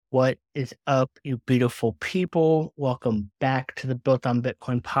What is up, you beautiful people? Welcome back to the Built on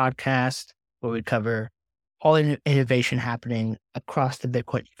Bitcoin podcast, where we cover all the innovation happening across the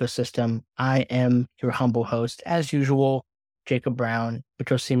Bitcoin ecosystem. I am your humble host, as usual, Jacob Brown, but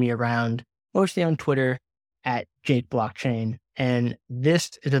you'll see me around mostly on Twitter at Jake Blockchain. And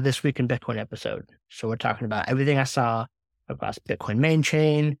this is a This Week in Bitcoin episode. So we're talking about everything I saw across Bitcoin main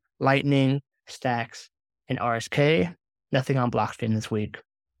chain, Lightning, Stacks, and RSK. Nothing on blockchain this week.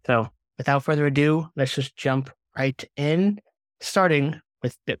 So without further ado, let's just jump right in, starting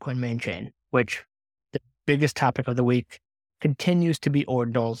with Bitcoin main chain, which the biggest topic of the week continues to be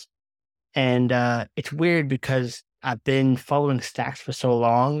ordinals. And it's weird because I've been following Stacks for so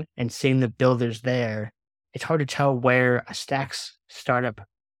long and seeing the builders there. It's hard to tell where a Stacks startup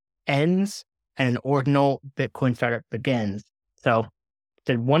ends and an ordinal Bitcoin startup begins. So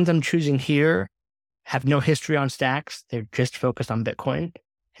the ones I'm choosing here have no history on Stacks. They're just focused on Bitcoin.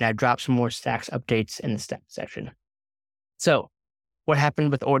 And I dropped some more Stacks updates in the Stacks section. So what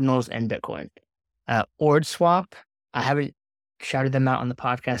happened with ordinals and Bitcoin? OrdSwap, I haven't shouted them out on the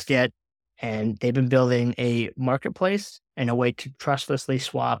podcast yet. And they've been building a marketplace and a way to trustlessly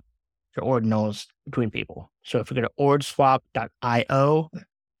swap your ordinals between people. So if you go to ordswap.io,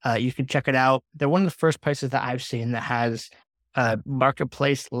 you can check it out. They're one of the first places that I've seen that has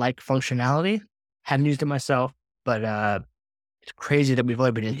marketplace-like functionality. Haven't used it myself, but it's crazy that we've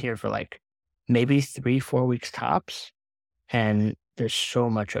only been in here for like maybe 3-4 weeks tops, and there's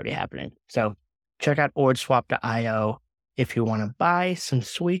so much already happening. So check out ordswap.io if you want to buy some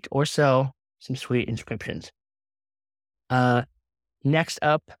sweet or sell some sweet inscriptions. Next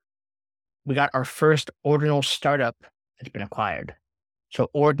up, we got our first ordinal startup that's been acquired. So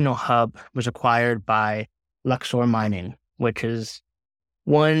Ordinal Hub was acquired by Luxor Mining, which is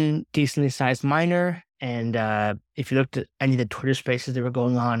one decently sized miner. And if you looked at any of the Twitter spaces that were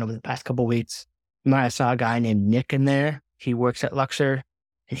going on over the past couple of weeks, you might have saw a guy named Nick in there. He works at Luxor,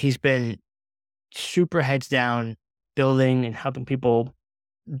 and he's been super heads down building and helping people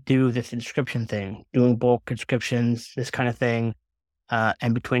do this inscription thing, doing bulk inscriptions, this kind of thing.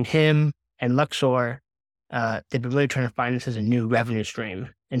 And between him and Luxor, they've been really trying to find this as a new revenue stream.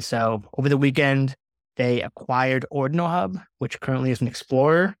 And so over the weekend, they acquired Ordinal Hub, which currently is an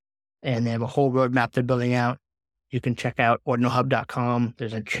explorer, and they have a whole roadmap they're building out. You can check out ordinalhub.com.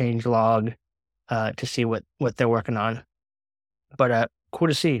 There's a change log to see what they're working on. But cool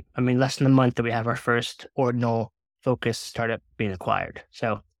to see. I mean, less than a month that we have our first ordinal focused startup being acquired.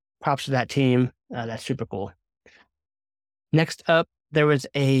 So props to that team. That's super cool. Next up, there was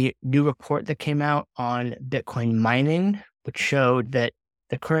a new report that came out on Bitcoin mining, which showed that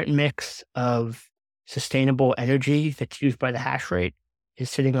the current mix of sustainable energy that's used by the hash rate is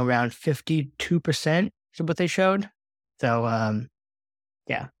sitting around 52%, is what they showed. So,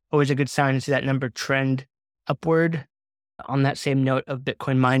 yeah, always a good sign to see that number trend upward. On that same note of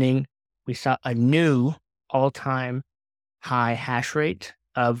Bitcoin mining, we saw a new all-time high hash rate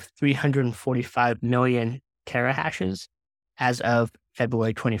of 345 million terahashes as of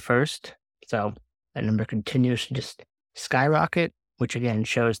February 21st. So that number continues to just skyrocket, which again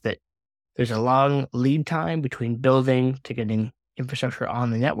shows that there's a long lead time between building to getting infrastructure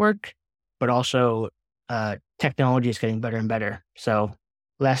on the network, but also technology is getting better and better. So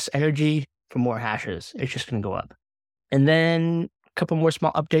less energy for more hashes. It's just going to go up. And then a couple more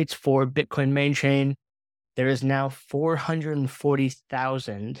small updates for Bitcoin main chain. There is now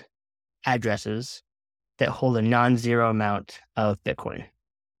 440,000 addresses that hold a non-zero amount of Bitcoin.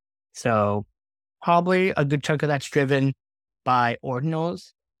 So probably a good chunk of that's driven by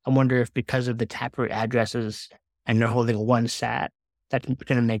ordinals. I wonder if because of the Taproot addresses and they're holding one sat, that's going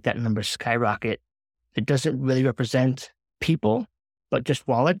to make that number skyrocket. It doesn't really represent people, but just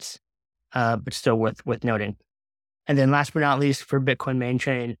wallets, but still worth noting. And then last but not least, for Bitcoin main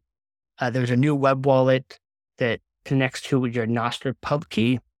chain, there's a new web wallet that connects to your Nostr pub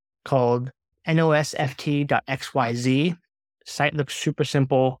key called nosft.xyz. Site looks super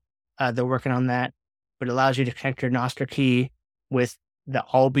simple. They're working on that, but it allows you to connect your Nostr key with the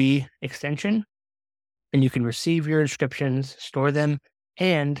Alby extension, and you can receive your inscriptions, store them,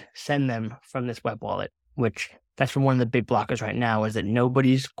 and send them from this web wallet, which that's one of the big blockers right now, is that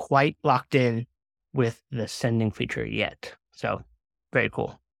nobody's quite locked in with the sending feature yet. So very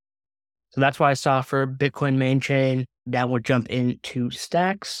cool. So that's what I saw for Bitcoin main chain. Now we'll jump into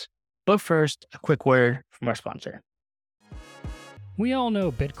Stacks. But first, a quick word from our sponsor. We all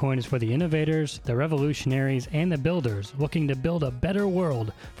know Bitcoin is for the innovators, the revolutionaries, and the builders looking to build a better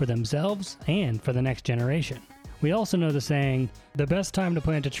world for themselves and for the next generation. We also know the saying, the best time to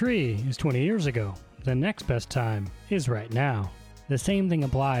plant a tree is 20 years ago. The next best time is right now. the same thing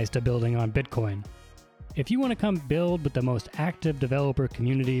applies to building on Bitcoin. If you want to come build with the most active developer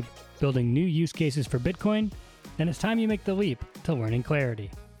community building new use cases for Bitcoin, then it's time you make the leap to learning Clarity.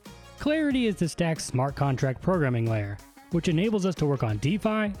 Clarity is the Stack's smart contract programming layer, which enables us to work on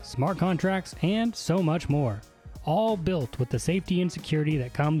DeFi, smart contracts, and so much more, all built with the safety and security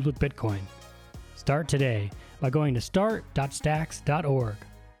that comes with Bitcoin. Start today by going to start.stacks.org.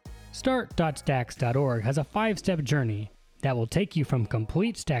 Start.stacks.org has a 5-step journey that will take you from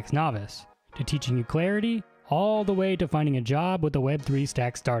complete Stacks novice to teaching you Clarity all the way to finding a job with a Web3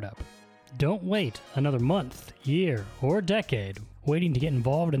 Stack startup. Don't wait another month, year, or decade waiting to get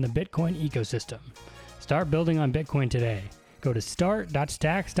involved in the Bitcoin ecosystem. Start building on Bitcoin today. Go to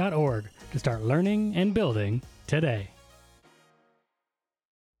start.stacks.org to start learning and building today.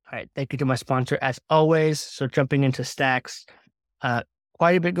 All right, thank you to my sponsor as always. So jumping into Stacks,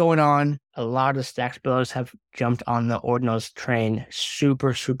 quite a bit going on. A lot of Stacks builders have jumped on the Ordinals train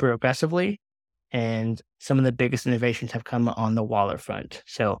super, super aggressively. And some of the biggest innovations have come on the wallet front.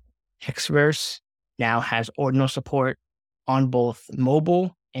 So Xverse now has Ordinal support on both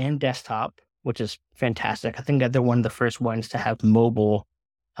mobile and desktop, which is fantastic. I think that they're one of the first ones to have mobile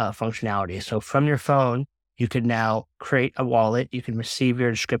functionality. So from your phone, you can now create a wallet. You can receive your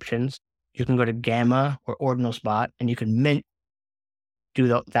inscriptions. You can go to Gamma or Ordinal Spot, and you can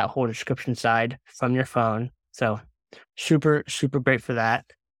do that whole inscription side from your phone. So super, super great for that.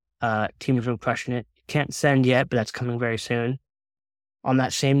 Team's been crushing it. Can't send yet, but that's coming very soon. On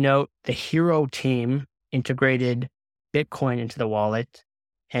that same note, the Hero team integrated Bitcoin into the wallet,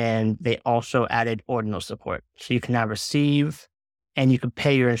 and they also added Ordinal support. So you can now receive and you can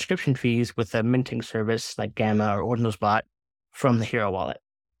pay your inscription fees with a minting service like Gamma or Ordinal Spot from the Hero wallet.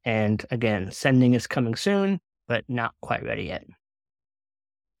 And again, sending is coming soon, but not quite ready yet.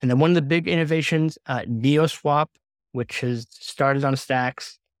 And then one of the big innovations, NeoSwap, which has started on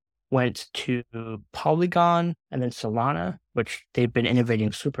Stacks, went to Polygon and then Solana, which they've been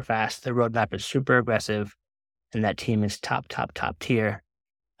innovating super fast. The roadmap is super aggressive, and that team is top tier.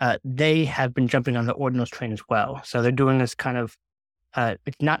 They have been jumping on the Ordinals train as well. So they're doing this kind of,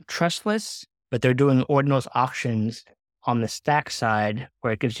 it's not trustless, but they're doing Ordinals auctions on the Stack side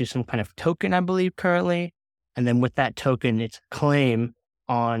where it gives you some kind of token, I believe, currently. And then with that token, it's a claim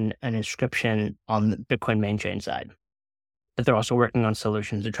on an inscription on the Bitcoin main chain side. But they're also working on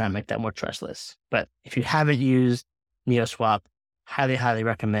solutions to try and make that more trustless. But if you haven't used NeoSwap, highly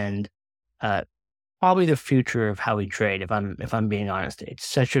recommend. Probably the future of how we trade, if I'm being honest. It's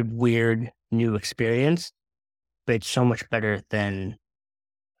such a weird new experience, but it's so much better than,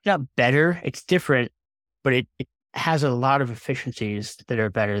 not better, it's different, but it has a lot of efficiencies that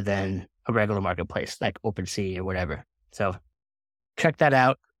are better than a regular marketplace like OpenSea or whatever. So check that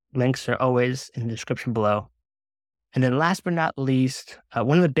out. Links are always in the description below. And then last but not least,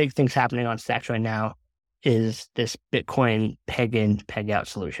 one of the big things happening on Stacks right now is this Bitcoin peg-in, peg-out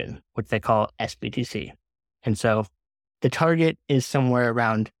solution, which they call SBTC. And so the target is somewhere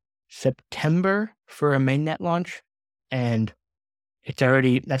around September for a mainnet launch. And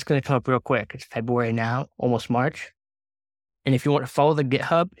that's going to come up real quick. It's February now, almost March. And if you want to follow the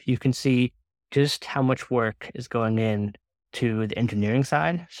GitHub, you can see just how much work is going in to the engineering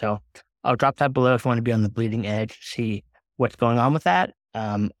side. So I'll drop that below if you want to be on the bleeding edge, see what's going on with that.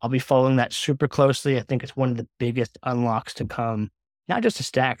 I'll be following that super closely. I think it's one of the biggest unlocks to come, not just to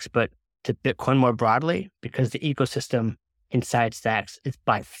Stacks, but to Bitcoin more broadly, because the ecosystem inside Stacks is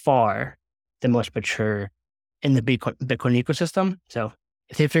by far the most mature in the Bitcoin ecosystem. So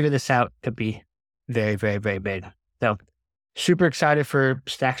if they figure this out, it could be very, very, very big. So super excited for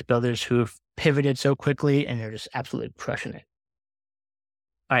Stacks builders who have pivoted so quickly and they're just absolutely crushing it.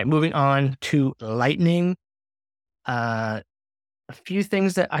 All right, moving on to Lightning. A few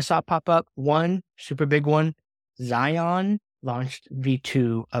things that I saw pop up. One, super big one, Zion launched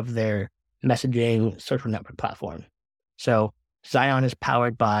V2 of their messaging social network platform. So Zion is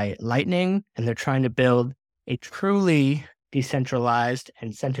powered by Lightning, and they're trying to build a truly decentralized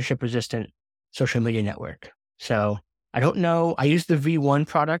and censorship-resistant social media network. So I don't know. I used the V1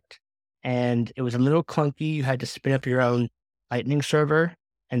 product, and it was a little clunky. You had to spin up your own Lightning server,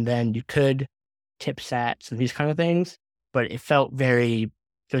 and then you could tip sats and these kind of things. But it felt there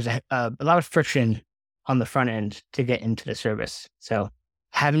was a lot of friction on the front end to get into the service. So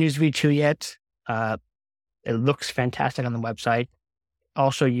I haven't used V2 yet. It looks fantastic on the website.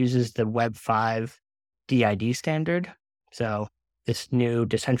 Also uses the Web5 DID standard. So this new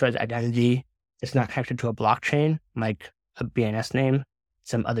decentralized identity is not connected to a blockchain like a BNS name,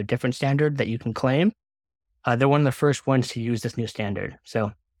 some other different standard that you can claim. They're one of the first ones to use this new standard.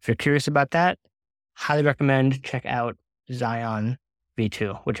 So if you're curious about that, highly recommend check out Zion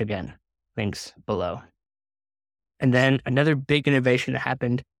v2, which again, links below. And then another big innovation that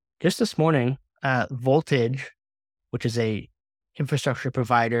happened just this morning, Voltage, which is a infrastructure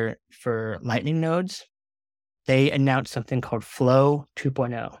provider for Lightning nodes, they announced something called Flow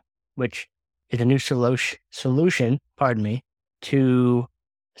 2.0, which is a new solution, to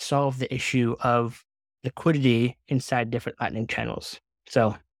solve the issue of liquidity inside different Lightning channels.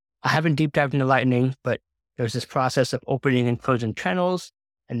 So I haven't deep dived into Lightning, but there's this process of opening and closing channels,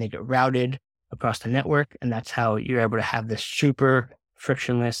 and they get routed across the network. And that's how you're able to have this super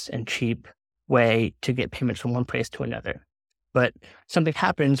frictionless and cheap way to get payments from one place to another. But something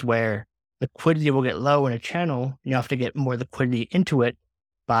happens where liquidity will get low in a channel, and you have to get more liquidity into it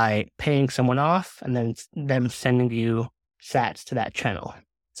by paying someone off and then them sending you sats to that channel.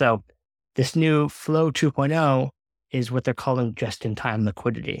 So this new Flow 2.0 is what they're calling just-in-time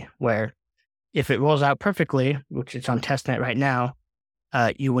liquidity, where if it rolls out perfectly, which it's on testnet right now,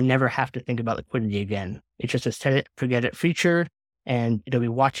 you will never have to think about liquidity again. It's just a set it, forget it feature, and it'll be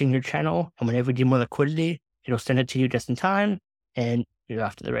watching your channel, and whenever you need more liquidity, it'll send it to you just in time, and you're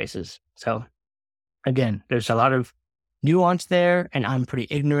off to the races. So again, there's a lot of nuance there, and I'm pretty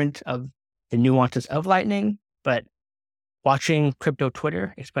ignorant of the nuances of Lightning, but watching crypto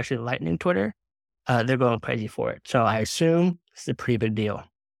Twitter, especially Lightning Twitter, they're going crazy for it. So I assume it's a pretty big deal.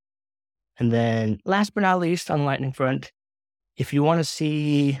 And then last but not least on the Lightning front, if you want to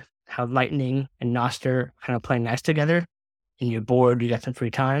see how Lightning and Nostr kind of play nice together and you're bored, you got some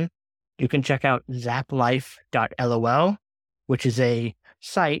free time, you can check out zaplife.lol, which is a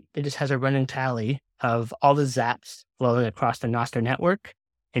site that just has a running tally of all the zaps flowing across the Nostr network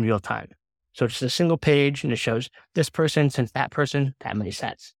in real time. So it's just a single page and it shows this person sends that person that many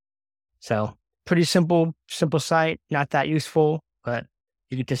sats. So pretty simple site, not that useful, but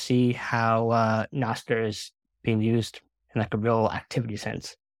you get to see how Nostr is being used in like a real activity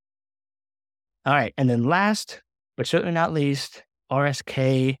sense. All right. And then last, but certainly not least,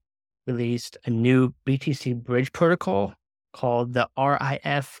 RSK released a new BTC bridge protocol called the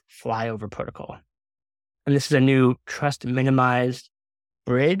RIF flyover protocol. And this is a new trust minimized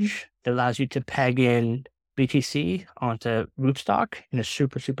bridge that allows you to peg in BTC onto Rootstock in a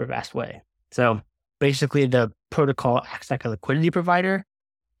super, super fast way. So basically the protocol acts like a liquidity provider,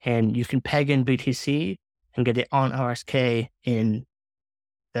 and you can peg in BTC and get it on RSK in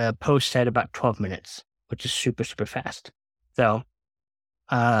the post set about 12 minutes, which is super, super fast. So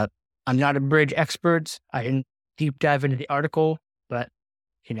I'm not a bridge expert. I didn't deep dive into the article, but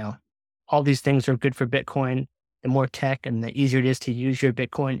all these things are good for Bitcoin. The more tech and the easier it is to use your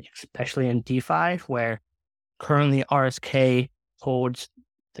Bitcoin, especially in DeFi, where currently RSK holds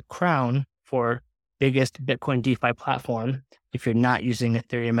the crown for biggest Bitcoin DeFi platform. If you're not using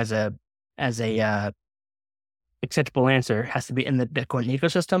Ethereum as a acceptable answer, it has to be in the Bitcoin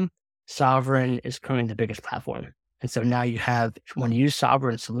ecosystem. Sovereign is currently the biggest platform. And so now you have, when you use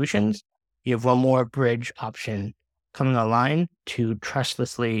Sovereign solutions, you have one more bridge option coming online to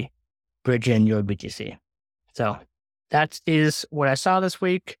trustlessly bridge in your BTC. So that is what I saw this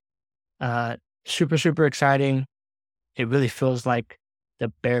week. Super, super exciting. It really feels like the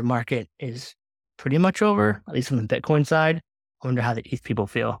bear market is pretty much over, at least on the Bitcoin side. I wonder how the ETH people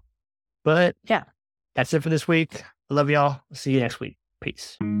feel. But yeah, that's it for this week. I love y'all. I'll see you next week.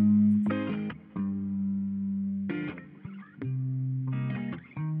 Peace.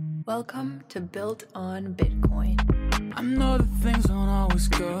 Welcome to Built on Bitcoin. I know that things don't always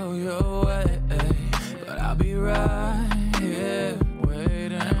go your way, but I'll be right here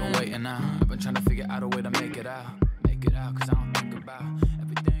waiting. I've been waiting now. I've been trying to figure out a way to make it out.